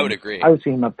 I would agree. I would see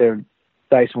him up there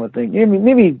dicing with things.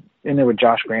 Maybe in there with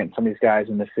Josh Grant and some of these guys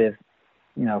in the 5th,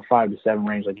 5 to 7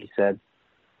 range, like you said.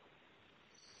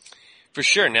 For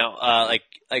sure. Now,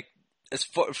 as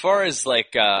far as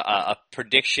a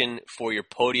prediction for your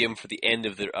podium for the end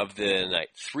of the night,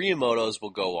 3 motos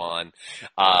will go on,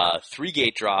 3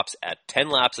 gate drops at 10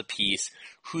 laps apiece.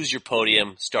 Who's your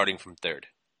podium starting from 3rd?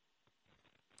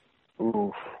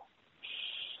 Oof.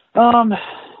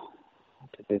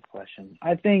 That's a good question.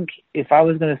 I think if I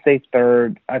was going to say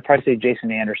 3rd, I'd probably say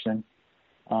Jason Anderson.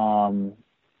 And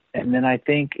then I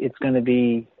think it's going to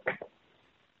be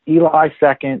Eli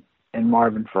 2nd and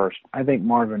Marvin 1st. I think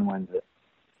Marvin wins it,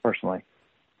 personally.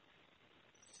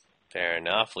 Fair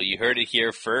enough. Well, you heard it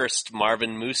here first.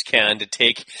 Marvin Musquin to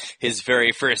take his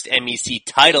very first MEC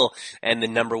title and the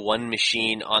number 1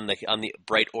 machine on the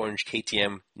bright orange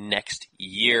KTM next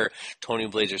year. Tony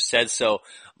Blazer said so.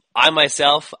 I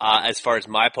myself, as far as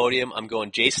my podium, I'm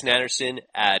going Jason Anderson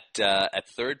at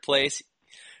third place,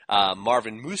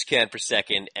 Marvin Musquin for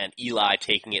second, and Eli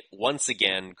taking it once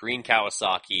again. Green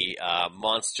Kawasaki,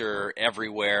 monster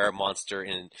everywhere, monster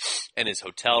in his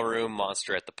hotel room,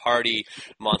 monster at the party,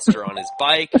 monster on his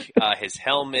bike, his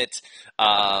helmet,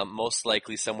 most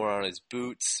likely somewhere on his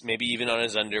boots, maybe even on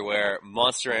his underwear.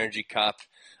 Monster Energy Cup,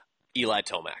 Eli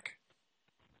Tomac.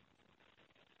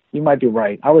 You might be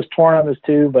right. I was torn on this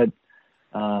too, but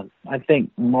I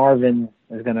think Marvin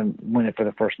is going to win it for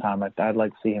the first time. I'd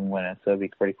like to see him win it, so it'd be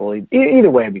pretty cool. Either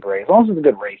way, it'd be great. As long as it's a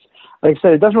good race. Like I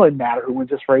said, it doesn't really matter who wins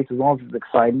this race. As long as it's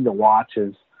exciting to watch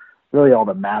is really all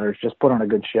that matters. Just put on a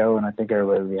good show, and I think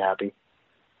everybody will be happy.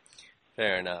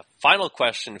 Fair enough. Final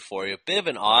question for you, a bit of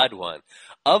an odd one.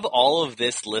 Of all of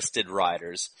this listed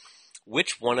riders,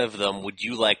 which one of them would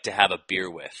you like to have a beer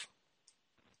with?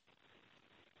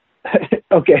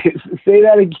 Okay, say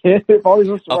that again.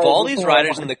 Of all these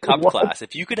riders in the Cup class,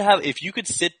 if you could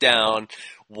sit down,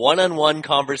 one-on-one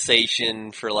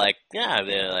conversation for around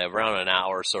an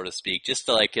hour, so to speak, just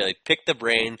to pick the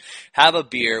brain, have a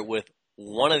beer with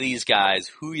one of these guys,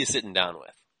 who are you sitting down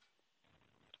with?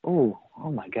 Oh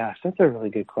my gosh, that's a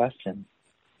really good question.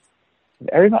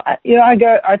 I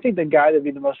think the guy that'd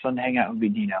be the most fun to hang out would be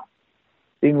Dino.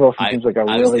 Dean Wilson seems like a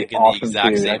really awesome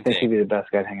dude. I think he'd be the best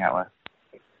guy to hang out with.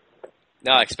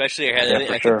 No, especially I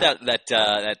think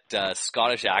that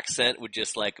Scottish accent would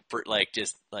just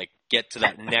get to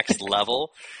that next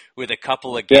level with a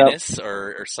couple of Guinness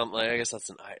or something. I guess that's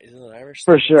an Irish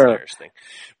thing. For sure. It's an Irish thing.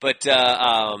 But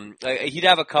he'd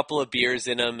have a couple of beers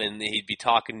in him, and he'd be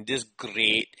talking just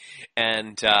great.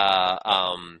 And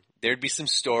there'd be some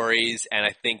stories, and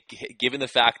I think given the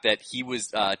fact that he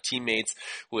was teammates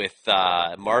with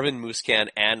Marvin Musquin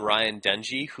and Ryan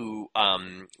Dungey, who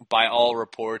by all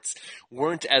reports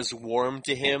weren't as warm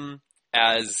to him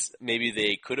as maybe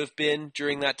they could have been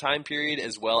during that time period,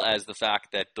 as well as the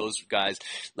fact that those guys,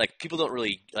 people don't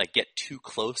really get too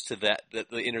close to the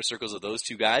inner circles of those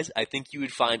two guys. I think you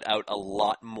would find out a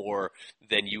lot more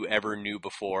than you ever knew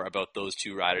before about those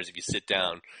two riders if you sit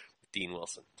down with Dean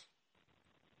Wilson.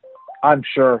 I'm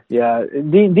sure, yeah.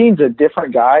 Dean's a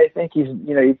different guy. I think he's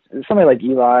somebody like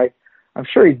Eli. I'm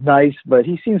sure he's nice, but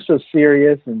he seems so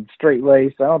serious and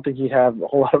straight-laced. I don't think you'd have a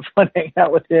whole lot of fun hanging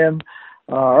out with him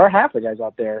or half the guys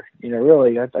out there.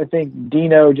 Really, I think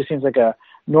Dino just seems like a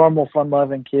normal,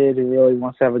 fun-loving kid who really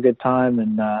wants to have a good time,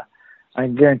 and I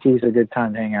guarantee he's a good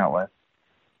time to hang out with.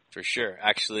 For sure.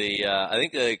 Actually, I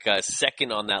think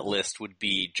second on that list would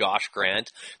be Josh Grant,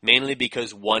 mainly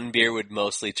because one beer would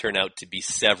mostly turn out to be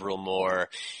several more,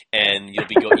 and you'd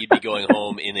be going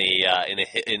home in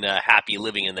a happy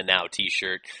living in the now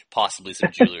T-shirt, possibly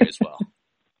some jewelry as well.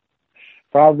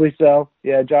 Probably so.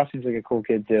 Yeah, Josh seems like a cool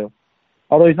kid too.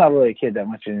 Although he's not really a kid that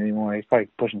much anymore. He's probably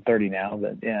pushing 30 now,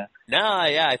 but yeah. No,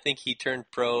 yeah, I think he turned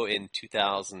pro in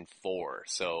 2004,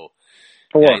 so.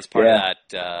 Yeah, he's part of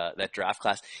that draft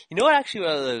class. You know what? Actually,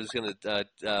 what I was going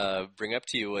to bring up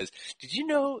to you was, did you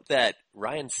know that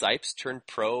Ryan Sipes turned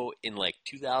pro in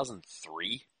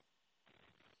 2003?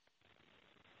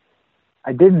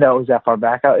 I didn't know it was that far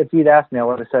back. If you'd asked me, I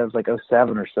would have said it was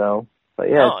 07 or so. But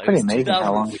yeah, it's pretty amazing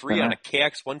how long it's been. 2003 on a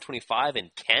KX 125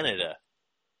 in Canada.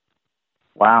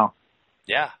 Wow.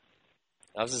 Yeah,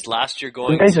 that was his last year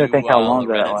going. It's amazing to think how long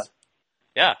that was.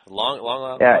 Yeah,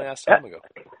 long ass time ago.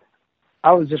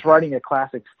 I was just riding a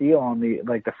classic steel on the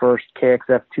first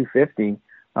KXF 250,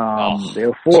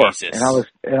 the 04, Jesus. and I was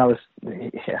it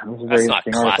was a very That's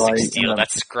not classic steel.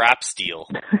 That's scrap steel.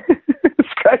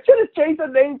 I should have changed the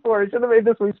name for it. I should have made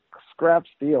this one scrap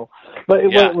steel. But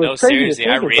it was crazy. Seriously,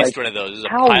 I raced one of those. It was a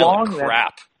pile of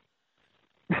crap.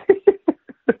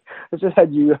 I just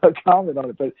had you comment on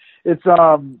it, but it's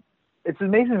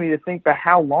amazing to me to think about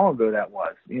how long ago that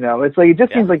was. It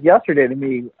just seems like yesterday to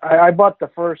me. I bought the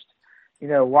first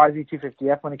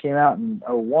YZ250F when it came out in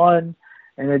 01,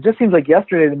 and it just seems like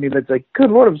yesterday to me, but it's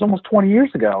good Lord, it was almost 20 years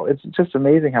ago. It's just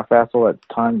amazing how fast all that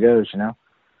time goes,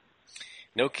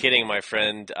 No kidding, my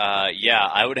friend.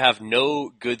 I would have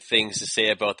no good things to say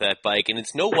about that bike, and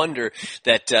it's no wonder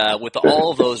that with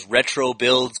all those retro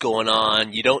builds going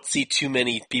on, you don't see too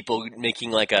many people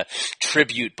making a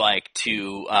tribute bike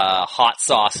to Hot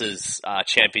Sauce's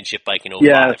championship bike in 05.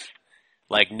 Yes.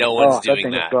 No one's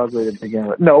doing that. Ugly to begin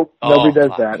with. Nope, nobody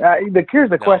does that. Here's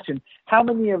the question: how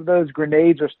many of those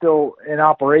grenades are still in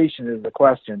operation? Is the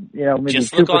question. Maybe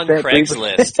just look on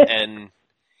Craigslist and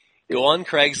go on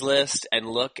Craigslist and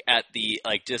look at the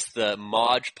just the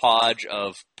Mod Podge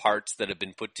of parts that have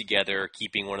been put together,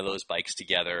 keeping one of those bikes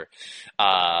together.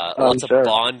 Lots of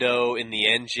Bondo in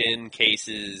the engine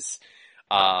cases.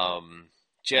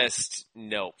 just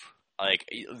nope. Like,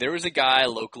 there was a guy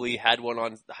locally had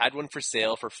one for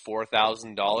sale for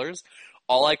 $4,000.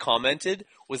 All I commented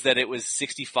was that it was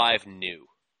 65 new.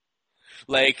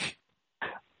 Like,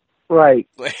 right.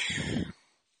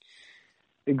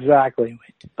 Exactly.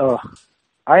 Oh,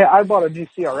 I bought a new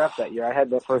CRF that year. I had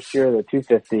the first year of the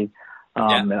 250.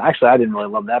 And actually, I didn't really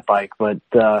love that bike, but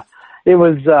it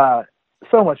was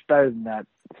so much better than that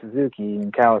Suzuki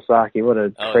and Kawasaki. What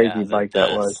a crazy bike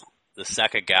that was. The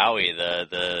Sakagowie,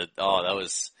 that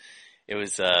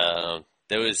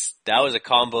was a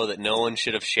combo that no one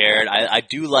should have shared. I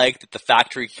do like that the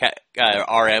factory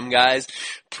RM guys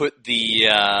put the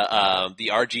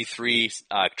RG3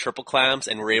 triple clamps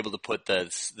and were able to put the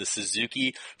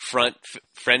Suzuki front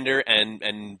fender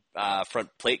and front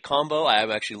plate combo. I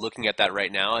am actually looking at that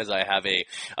right now as I have a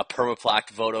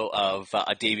permaplaque photo of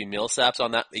a Davey Millsaps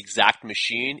on that exact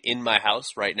machine in my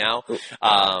house right now.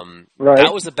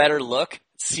 That was a better look.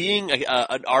 Seeing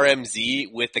an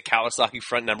RMZ with the Kawasaki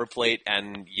front number plate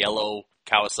and yellow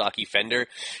Kawasaki fender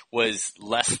was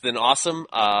less than awesome.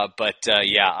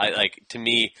 To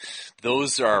me,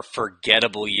 those are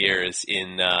forgettable years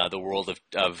in the world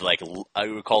of like, I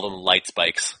would call them lights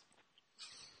bikes.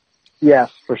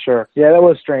 Yes, for sure. Yeah, that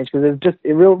was strange because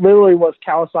literally was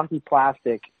Kawasaki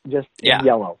plastic just in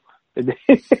yellow.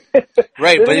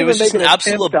 Right, but it was just an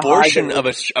absolute abortion of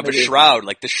a shroud.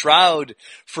 Like, the shroud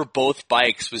for both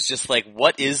bikes was just like,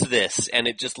 what is this? And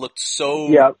it just looked so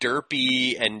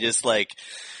derpy and just like,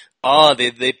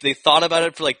 they thought about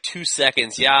it for like 2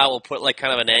 seconds. Yeah, we'll put like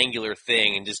kind of an angular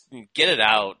thing and just get it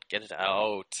out.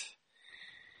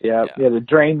 Yeah, to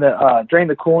drain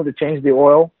the coolant to change the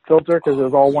oil filter because it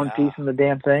was all one piece in the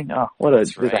damn thing. Oh, what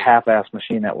a half-ass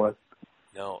machine that was.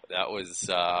 No, that was.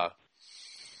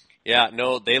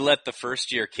 They let the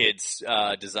first-year kids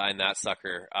design that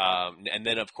sucker, and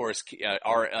then of course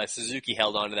Suzuki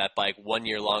held on to that bike 1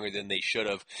 year longer than they should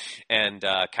have, and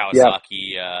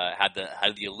Kawasaki had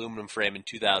the aluminum frame in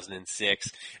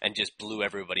 2006 and just blew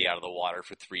everybody out of the water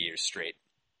for 3 years straight.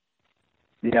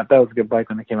 Yeah, that was a good bike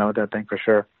when they came out with that thing for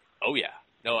sure. Oh yeah,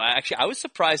 no, I was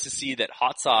surprised to see that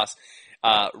Hot Sauce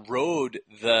rode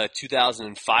the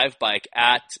 2005 bike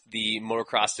at the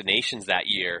Motocross of Nations that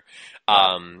year,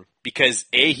 because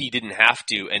A, he didn't have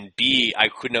to, and B, I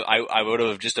would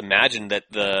have just imagined that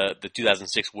the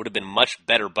 2006 would have been a much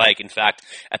better bike. In fact,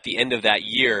 at the end of that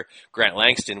year, Grant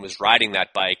Langston was riding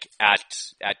that bike at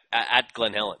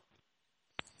Glen Helen.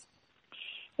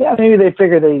 Yeah, maybe they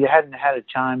figured they hadn't had a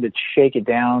time to shake it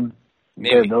down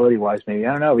durability-wise, maybe.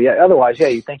 I don't know. Yeah, otherwise,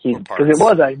 you think because it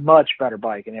was a much better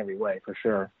bike in every way, for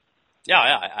sure. Yeah,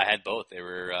 I had both. They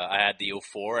were. I had the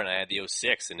 04 and I had the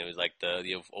 06, and it was like the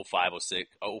 05,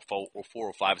 06,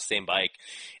 04, 05, same bike,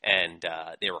 and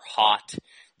they were hot.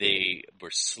 They were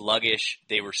sluggish.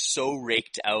 They were so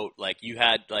raked out. Like, you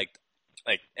had like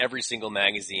every single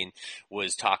magazine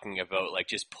was talking about like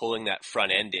just pulling that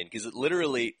front end in, because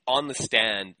literally on the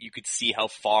stand you could see how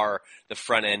far the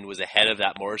front end was ahead of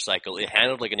that motorcycle. It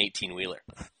handled like an 18-wheeler.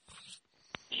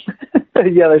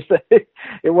 Yeah, they say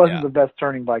it wasn't the best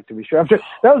turning bike, to be sure. That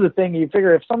was the thing. You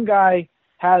figure if some guy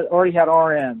already had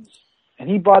RMs and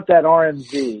he bought that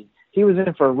RMZ, he was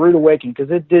in for a rude awakening because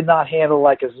it did not handle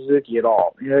like a Suzuki at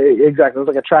all. You know, exactly. It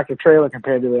was like a tractor trailer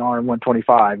compared to the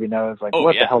RM125. You know, it's like,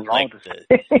 what the hell's wrong with this?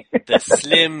 The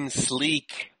slim,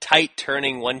 sleek, tight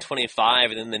turning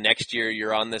 125, and then the next year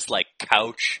you're on this like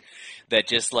couch that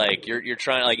just like you're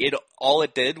trying, like, it. All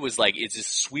it did was like, it's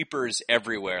just sweepers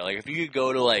everywhere. Like, if you could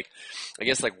go to like, I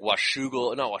guess like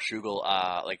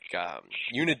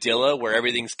Unadilla, where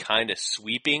everything's kind of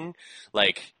sweeping,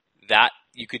 like that.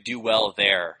 You could do well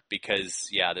there because,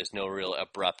 there's no real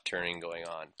abrupt turning going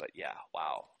on. But,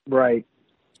 wow. Right.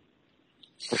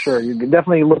 For sure. You're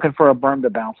definitely looking for a berm to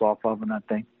bounce off of in that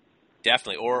thing.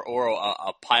 Definitely. Or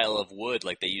a pile of wood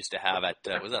like they used to have at,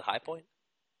 was that High Point?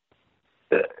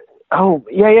 Yeah.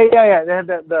 They had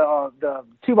the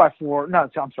 2x4. No,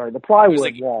 I'm sorry. The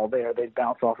plywood wall there, they'd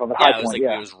bounce off of at High Point.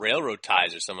 It was railroad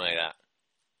ties or something like that.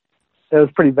 It was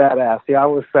pretty badass. Yeah, I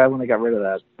was sad when they got rid of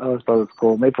that. I always thought it was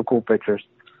cool. Made for cool pictures.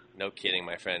 No kidding,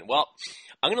 my friend. Well,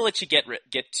 I'm going to let you get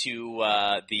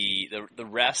to the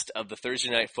rest of the Thursday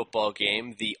night football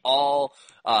game. The all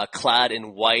clad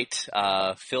in white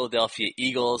Philadelphia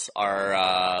Eagles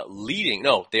are leading.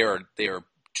 No, they are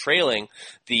trailing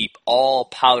the all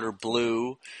powder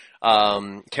blue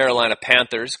Carolina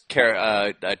Panthers.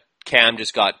 Cam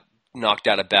just got knocked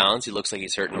out of bounds. He looks like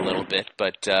he's hurting a little bit,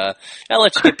 but I'll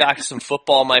let you get back to some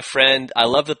football, my friend. I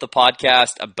love that the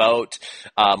podcast about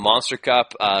Monster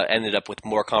Cup ended up with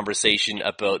more conversation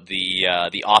about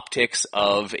the optics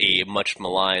of a much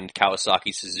maligned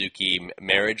Kawasaki-Suzuki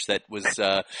marriage that was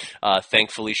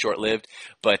thankfully short-lived.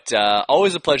 But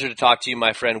always a pleasure to talk to you,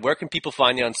 my friend. Where can people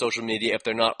find you on social media if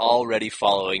they're not already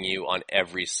following you on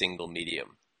every single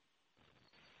medium?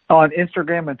 On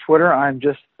Instagram and Twitter, I'm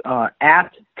just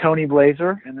at Tony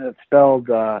Blazer, and it's spelled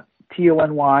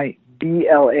TonyBlazier.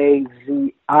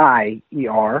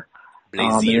 And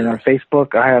then on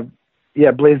Facebook, I have,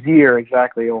 Blazier,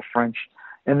 exactly, old French.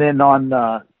 And then on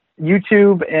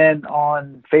YouTube and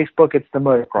on Facebook, it's the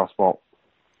Motocross Vault.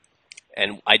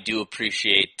 And I do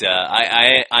appreciate,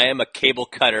 I am a cable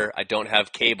cutter. I don't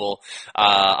have cable.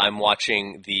 I'm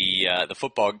watching the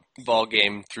football ball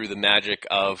game through the magic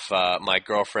of my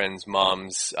girlfriend's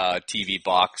mom's TV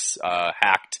box,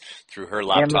 hacked through her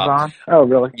laptop. Amazon? Oh,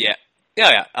 really? Yeah.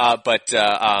 But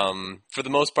for the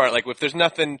most part, like if there's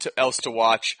nothing else to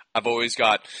watch, I've always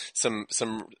got some.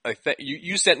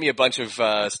 You sent me a bunch of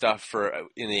stuff for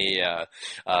in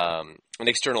an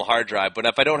external hard drive, but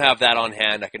if I don't have that on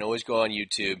hand, I can always go on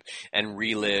YouTube and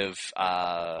relive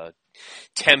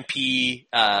Tempe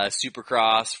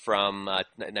Supercross from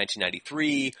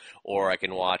 1993, or I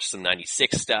can watch some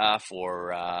 96 stuff,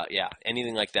 or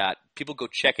anything like that. People go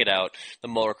check it out, the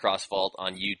Motocross Vault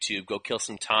on YouTube. Go kill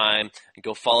some time and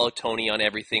go follow Tony on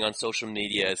everything on social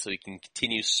media so he can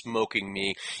continue smoking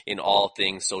me in all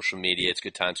things social media. It's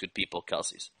good times, good people.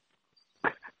 Kelsey's.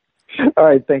 All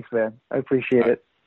right, thanks, man. I appreciate it.